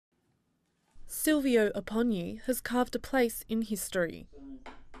Silvio Apponyi has carved a place in history.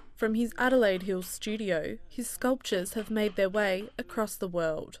 From his Adelaide Hills studio, his sculptures have made their way across the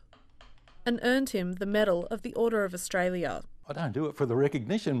world and earned him the Medal of the Order of Australia. I don't do it for the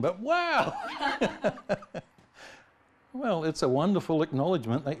recognition, but wow! Well, it's a wonderful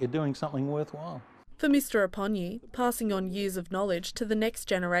acknowledgement that you're doing something worthwhile. For Mr Apponyi, passing on years of knowledge to the next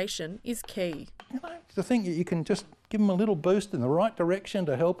generation is key. You know, to think that you can just give them a little boost in the right direction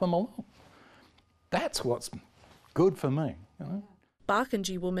to help them along. That's what's good for me, you know.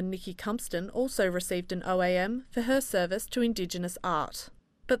 Barkindji woman Nici Cumpston also received an OAM for her service to Indigenous art.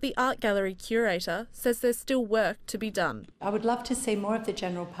 But the art gallery curator says there's still work to be done. I would love to see more of the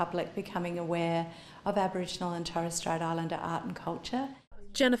general public becoming aware of Aboriginal and Torres Strait Islander art and culture.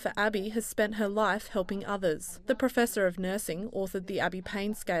 Jennifer Abbey has spent her life helping others. The Professor of Nursing authored the Abbey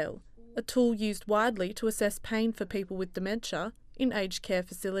Pain Scale, a tool used widely to assess pain for people with dementia in aged care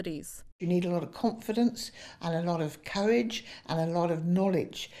facilities. You need a lot of confidence and a lot of courage and a lot of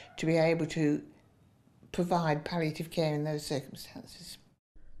knowledge to be able to provide palliative care in those circumstances.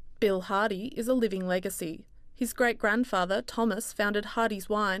 Bill Hardy is a living legacy. His great-grandfather, Thomas, founded Hardy's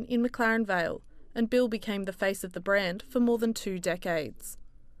Wine in McLaren Vale, and Bill became the face of the brand for more than 2 decades.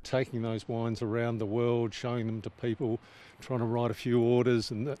 Taking those wines around the world, showing them to people, trying to write a few orders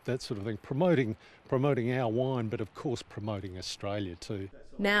and that sort of thing, promoting our wine, but of course promoting Australia too.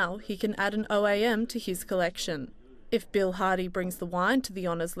 Now he can add an OAM to his collection. If Bill Hardy brings the wine to the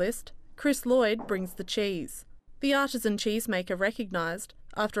honours list, Kris Lloyd brings the cheese. The artisan cheesemaker recognised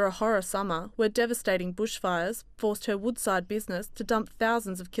after a horror summer where devastating bushfires forced her Woodside business to dump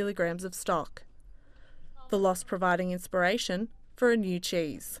thousands of kilograms of stock. The loss providing inspiration for a new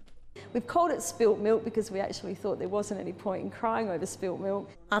cheese. We've called it spilt milk because we actually thought there wasn't any point in crying over spilt milk.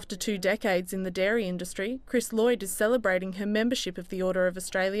 After 2 decades in the dairy industry, Kris Lloyd is celebrating her membership of the Order of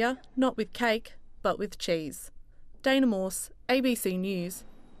Australia, not with cake, but with cheese. Dana Morse, ABC News,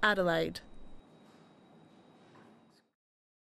 Adelaide.